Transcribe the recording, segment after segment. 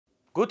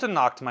Gute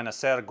Nacht, meine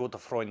sehr gute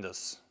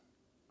Freundes.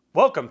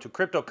 Welcome to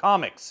Crypto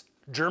Comics,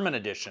 German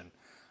edition.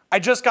 I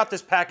just got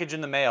this package in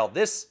the mail.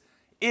 This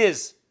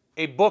is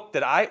a book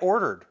that I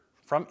ordered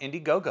from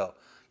Indiegogo.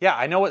 Yeah,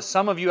 I know what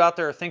some of you out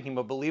there are thinking,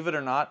 but believe it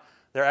or not,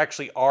 there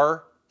actually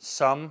are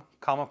some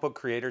comic book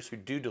creators who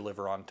do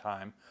deliver on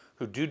time,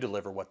 who do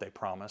deliver what they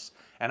promise.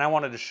 And I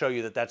wanted to show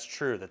you that that's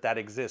true, that that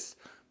exists.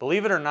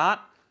 Believe it or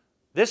not,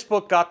 this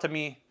book got to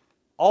me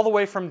all the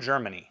way from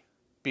Germany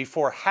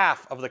before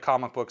half of the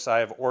comic books I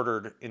have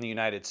ordered in the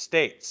United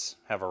States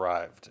have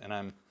arrived. And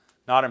I'm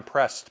not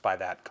impressed by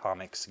that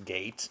comics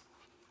gate.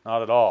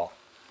 Not at all.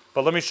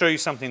 But let me show you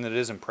something that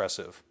is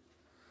impressive.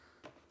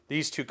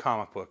 These two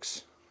comic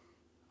books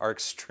are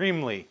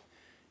extremely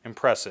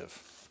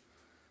impressive.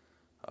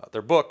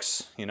 They're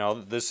books, you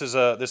know. This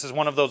is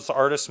one of those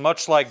artists,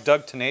 much like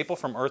Doug TenNapel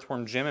from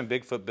Earthworm Jim and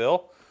Bigfoot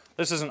Bill.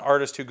 This is an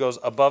artist who goes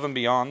above and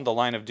beyond the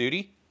line of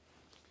duty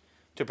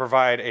to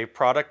provide a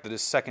product that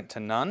is second to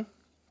none.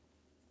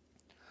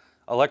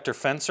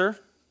 AlectorFencer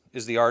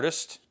is the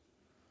artist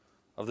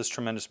of this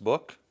tremendous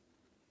book.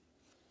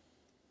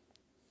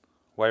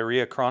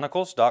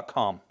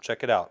 YriaChronicles.com.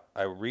 Check it out.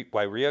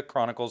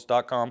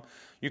 YriaChronicles.com.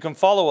 You can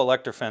follow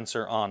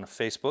AlectorFencer on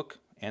Facebook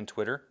and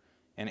Twitter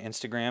and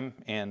Instagram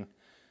and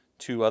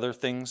two other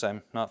things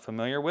I'm not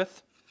familiar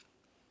with.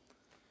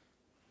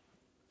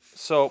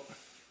 So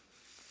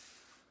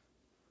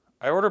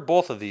I ordered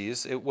both of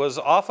these. It was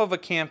off of a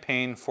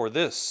campaign for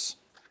this,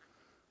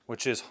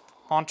 which is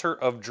Haunter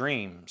of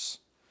Dreams.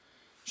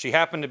 She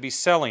happened to be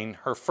selling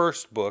her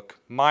first book,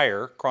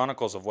 Myre,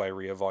 Chronicles of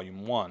Yria,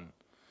 Volume 1.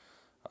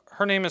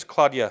 Her name is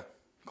Claudya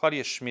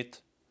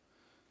Schmidt.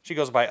 She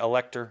goes by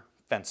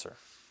AlectorFencer.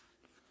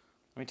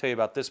 Let me tell you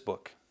about this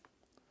book.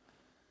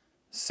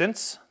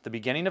 Since the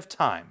beginning of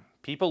time,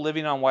 people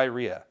living on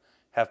Yria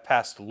have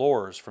passed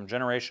lores from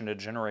generation to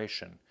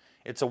generation.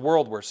 It's a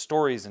world where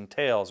stories and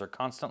tales are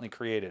constantly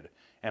created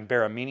and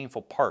bear a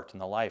meaningful part in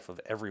the life of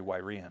every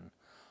Yrian.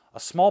 A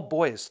small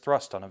boy is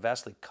thrust on a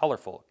vastly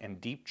colorful and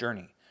deep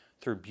journey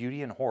through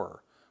beauty and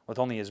horror. With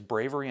only his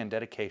bravery and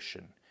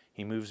dedication,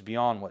 he moves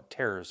beyond what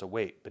terrors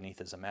await beneath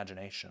his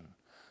imagination.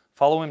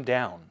 Follow him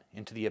down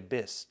into the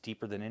abyss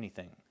deeper than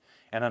anything,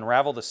 and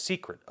unravel the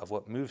secret of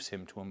what moves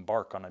him to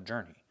embark on a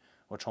journey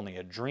which only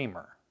a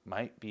dreamer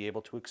might be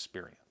able to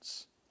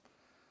experience.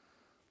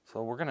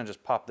 So we're going to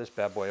just pop this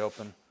bad boy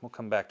open. We'll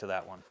come back to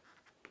that one.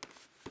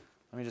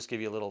 Let me just give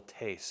you a little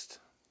taste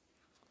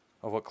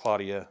of what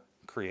Claudya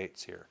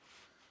creates here,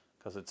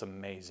 because it's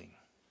amazing.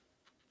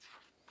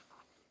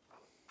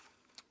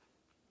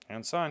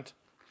 And signed.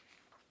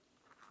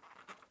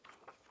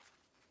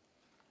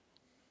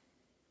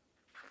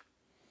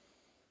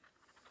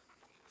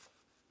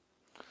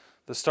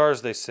 The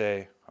stars, they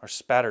say, are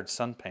spattered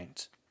sun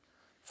paint,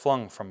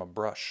 flung from a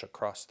brush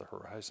across the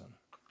horizon.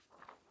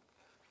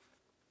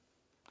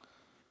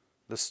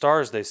 The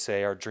stars, they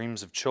say, are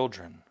dreams of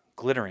children,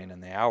 glittering in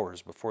the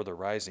hours before the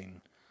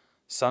rising.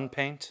 Sun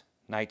paint,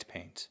 night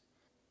paint.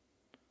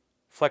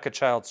 Fleck a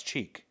child's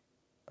cheek,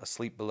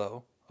 asleep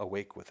below,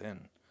 awake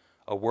within.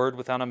 A word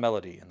without a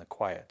melody in the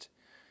quiet.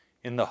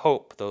 In the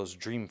hope those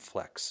dream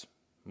flecks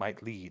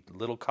might lead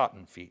little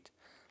cotton feet,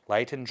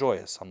 light and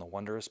joyous on the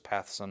wondrous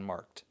paths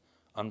unmarked,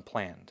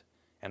 unplanned,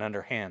 and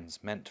under hands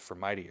meant for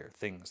mightier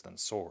things than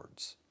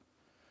swords.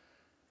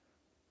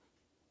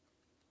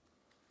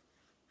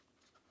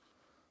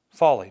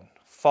 Falling,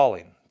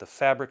 falling, the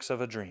fabrics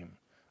of a dream,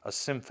 a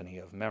symphony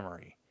of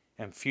memory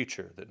and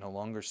future that no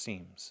longer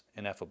seems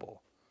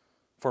ineffable.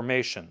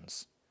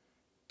 Formations,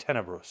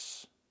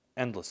 tenebrous,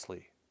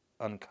 endlessly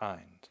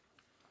unkind.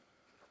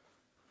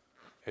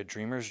 A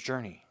dreamer's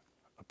journey,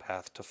 a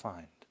path to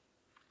find.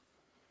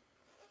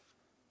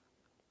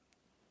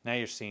 Now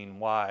you're seeing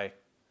why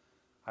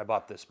I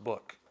bought this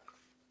book.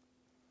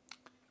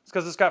 It's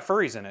because it's got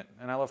furries in it,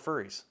 and I love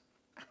furries.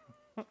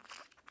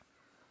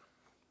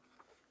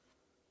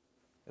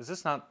 Is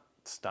this not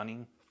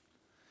stunning?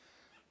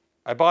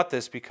 I bought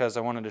this because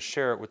I wanted to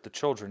share it with the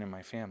children in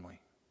my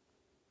family.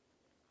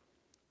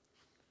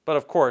 But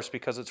of course,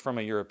 because it's from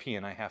a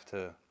European, I have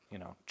to,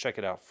 check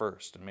it out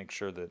first and make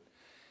sure that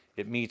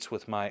it meets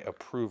with my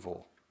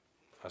approval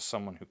as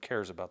someone who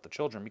cares about the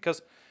children,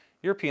 because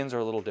Europeans are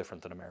a little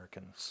different than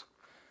Americans.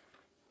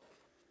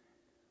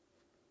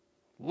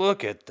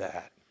 Look at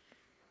that.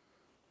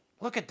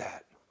 Look at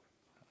that.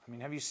 I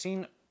mean, have you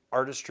seen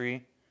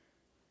artistry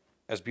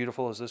as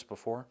beautiful as this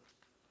before?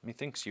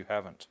 Methinks you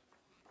haven't.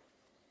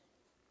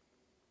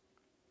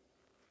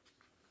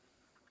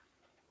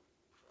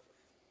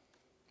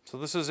 So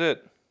this is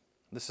it.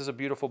 This is a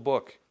beautiful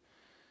book.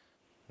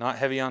 Not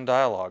heavy on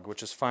dialogue,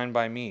 which is fine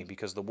by me,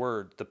 because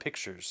the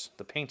pictures,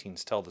 the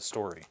paintings tell the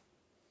story.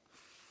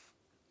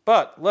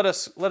 But let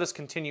us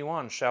continue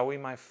on, shall we,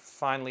 my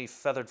finely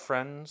feathered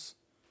friends?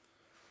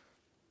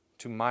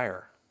 To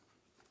Myre,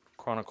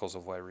 Chronicles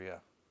of Yria.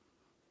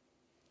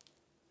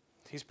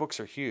 These books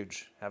are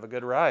huge. Have a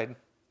good ride.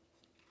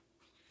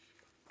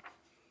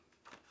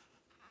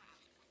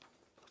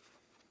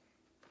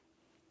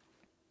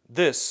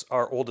 This,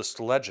 our oldest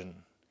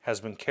legend, has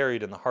been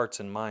carried in the hearts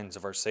and minds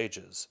of our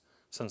sages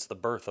since the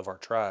birth of our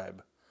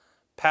tribe.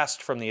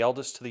 Passed from the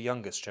eldest to the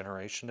youngest,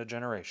 generation to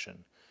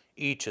generation.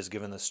 Each is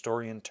given the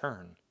story in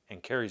turn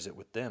and carries it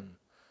with them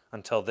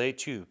until they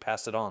too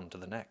pass it on to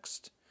the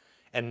next.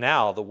 And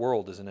now the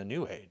world is in a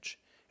new age,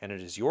 and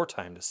it is your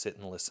time to sit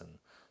and listen,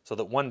 so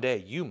that one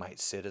day you might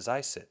sit as I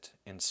sit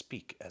and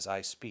speak as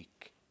I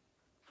speak.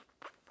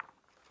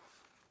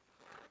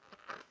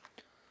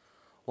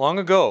 Long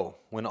ago,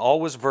 when all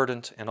was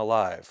verdant and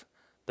alive,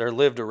 there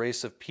lived a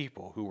race of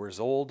people who were as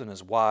old and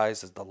as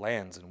wise as the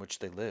lands in which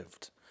they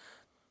lived.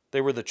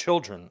 They were the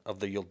children of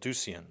the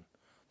Yildusian,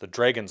 the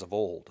dragons of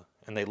old,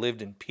 and they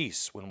lived in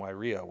peace when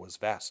Yria was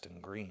vast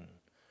and green.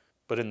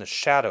 But in the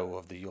shadow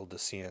of the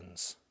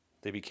Yildusians,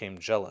 they became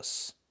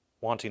jealous,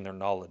 wanting their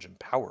knowledge and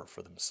power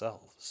for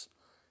themselves.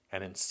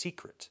 And in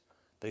secret,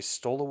 they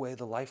stole away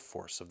the life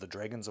force of the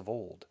dragons of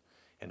old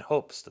in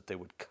hopes that they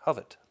would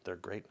covet their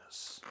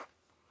greatness.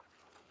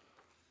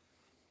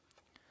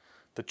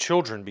 The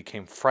children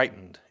became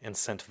frightened and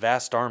sent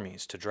vast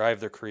armies to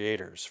drive their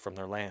creators from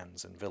their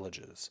lands and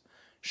villages,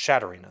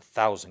 shattering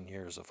 1,000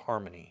 years of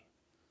harmony.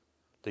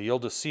 The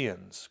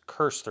Yildusians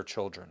cursed their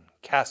children,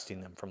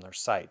 casting them from their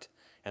sight,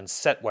 and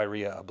set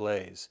Yria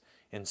ablaze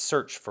in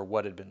search for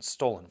what had been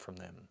stolen from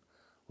them,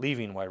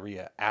 leaving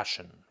Yria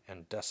ashen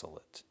and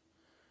desolate.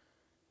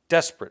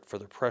 Desperate for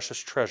their precious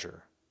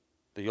treasure,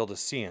 the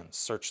Yildusians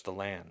searched the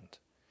land.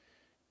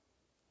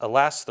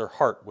 Alas, their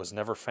heart was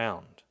never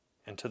found,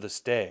 and to this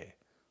day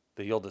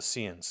the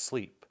Yildusians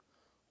sleep,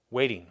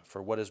 waiting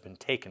for what has been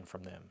taken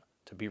from them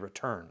to be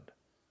returned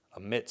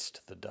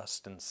amidst the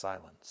dust and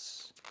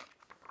silence.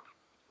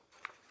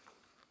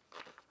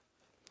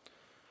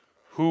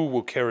 Who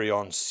will carry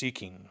on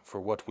seeking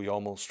for what we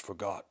almost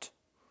forgot?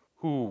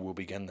 Who will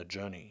begin the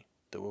journey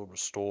that will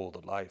restore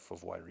the life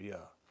of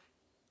Yria?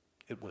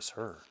 It was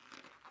her.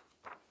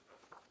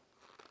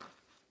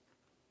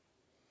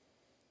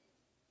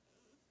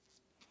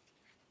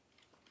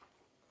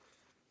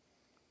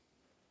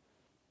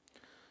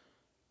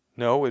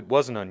 No, it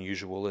wasn't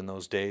unusual in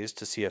those days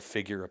to see a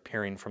figure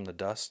appearing from the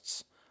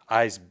dusts,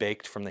 eyes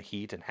baked from the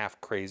heat and half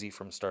crazy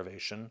from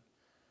starvation.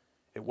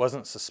 It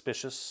wasn't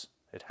suspicious.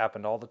 It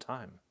happened all the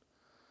time.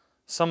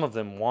 Some of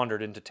them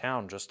wandered into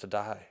town just to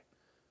die.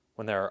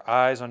 When there are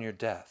eyes on your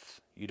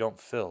death, you don't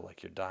feel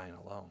like you're dying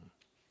alone.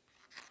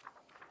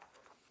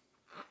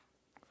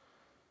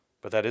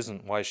 But that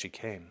isn't why she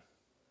came.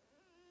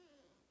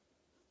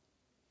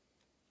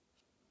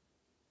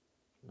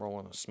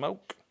 Rolling a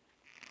smoke.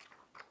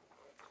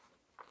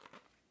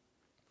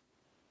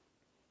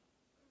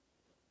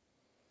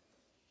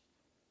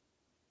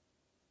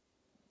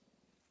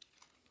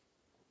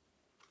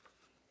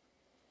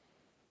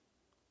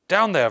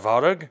 Down there,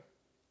 Varug!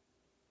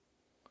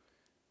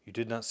 You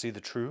did not see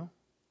the true?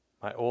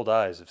 My old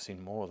eyes have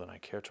seen more than I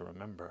care to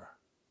remember,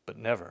 but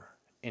never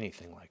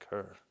anything like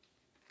her.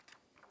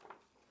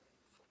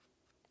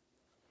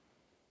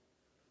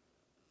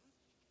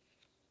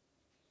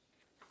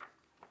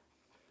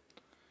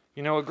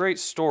 You know, a great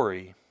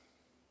story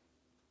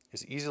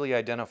is easily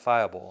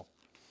identifiable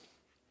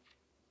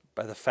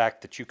by the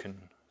fact that you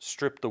can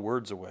strip the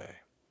words away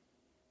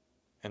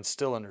and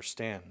still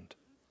understand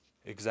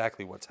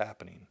exactly what's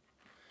happening.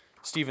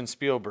 Steven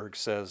Spielberg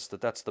says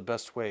that that's the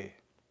best way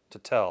to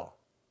tell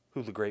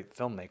who the great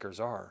filmmakers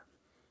are.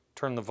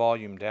 Turn the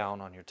volume down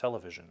on your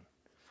television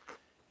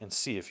and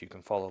see if you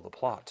can follow the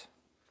plot.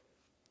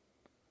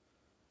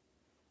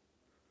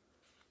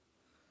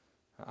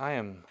 I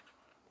am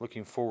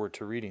looking forward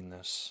to reading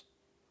this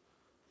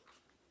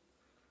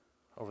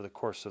over the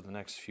course of the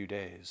next few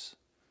days,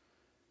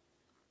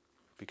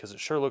 because it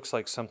sure looks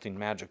like something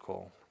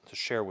magical to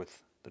share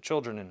with the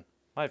children in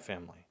my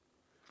family.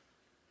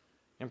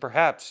 And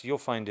perhaps you'll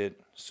find it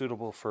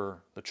suitable for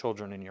the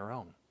children in your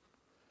own.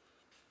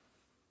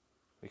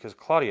 Because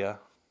Claudya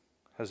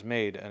has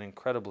made an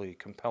incredibly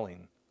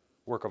compelling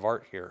work of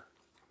art here.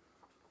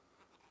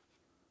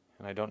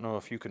 And I don't know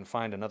if you can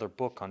find another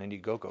book on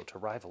Indiegogo to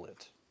rival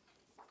it.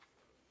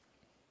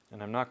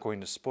 And I'm not going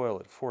to spoil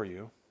it for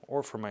you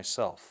or for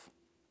myself.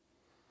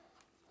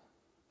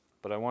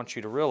 But I want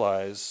you to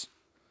realize,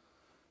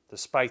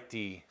 despite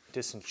the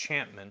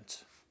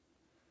disenchantment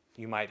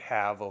you might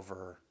have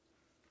over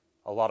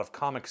a lot of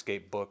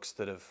Comicsgate books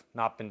that have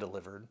not been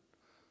delivered,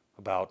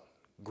 about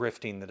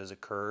grifting that has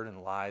occurred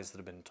and lies that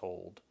have been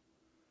told,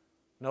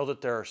 know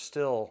that there are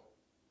still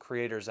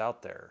creators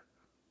out there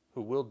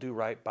who will do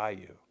right by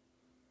you,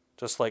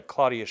 just like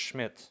Claudya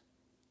Schmidt,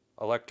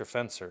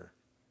 AlectorFencer,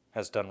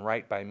 has done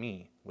right by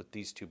me with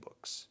these 2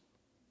 books.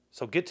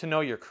 So get to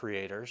know your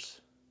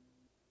creators.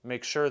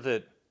 Make sure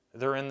that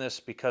they're in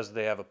this because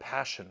they have a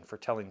passion for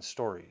telling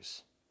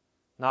stories,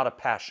 not a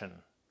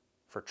passion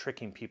for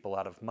tricking people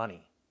out of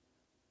money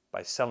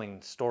by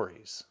selling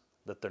stories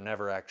that they're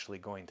never actually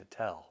going to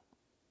tell.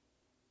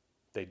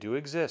 They do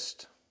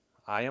exist.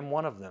 I am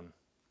one of them.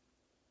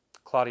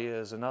 Claudya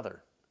is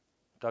another.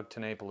 Doug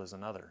TenNapel is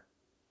another.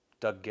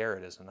 Doug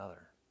Garrett is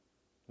another.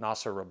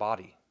 Nasser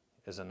Rabadi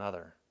is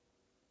another.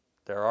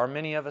 There are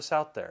many of us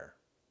out there,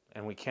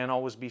 and we can't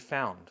always be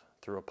found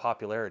through a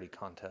popularity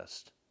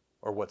contest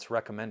or what's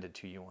recommended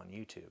to you on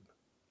YouTube.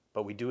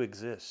 But we do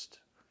exist,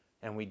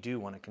 and we do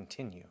want to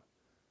continue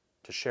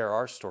to share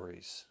our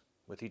stories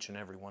with each and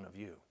every one of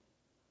you.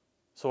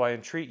 So I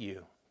entreat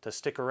you to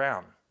stick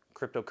around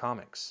Crypto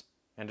Comics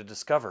and to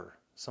discover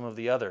some of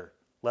the other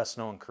less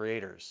known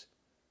creators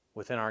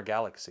within our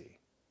galaxy,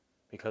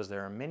 because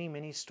there are many,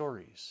 many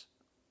stories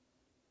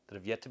that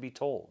have yet to be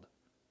told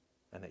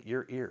and that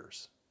your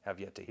ears have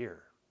yet to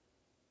hear.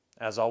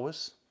 As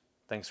always,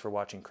 thanks for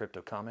watching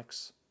Crypto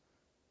Comics.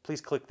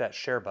 Please click that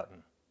share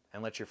button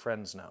and let your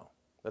friends know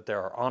that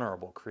there are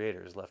honorable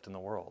creators left in the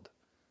world.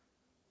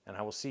 And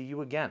I will see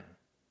you again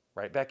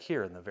right back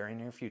here in the very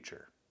near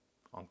future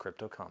on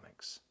Crypto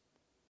Comics.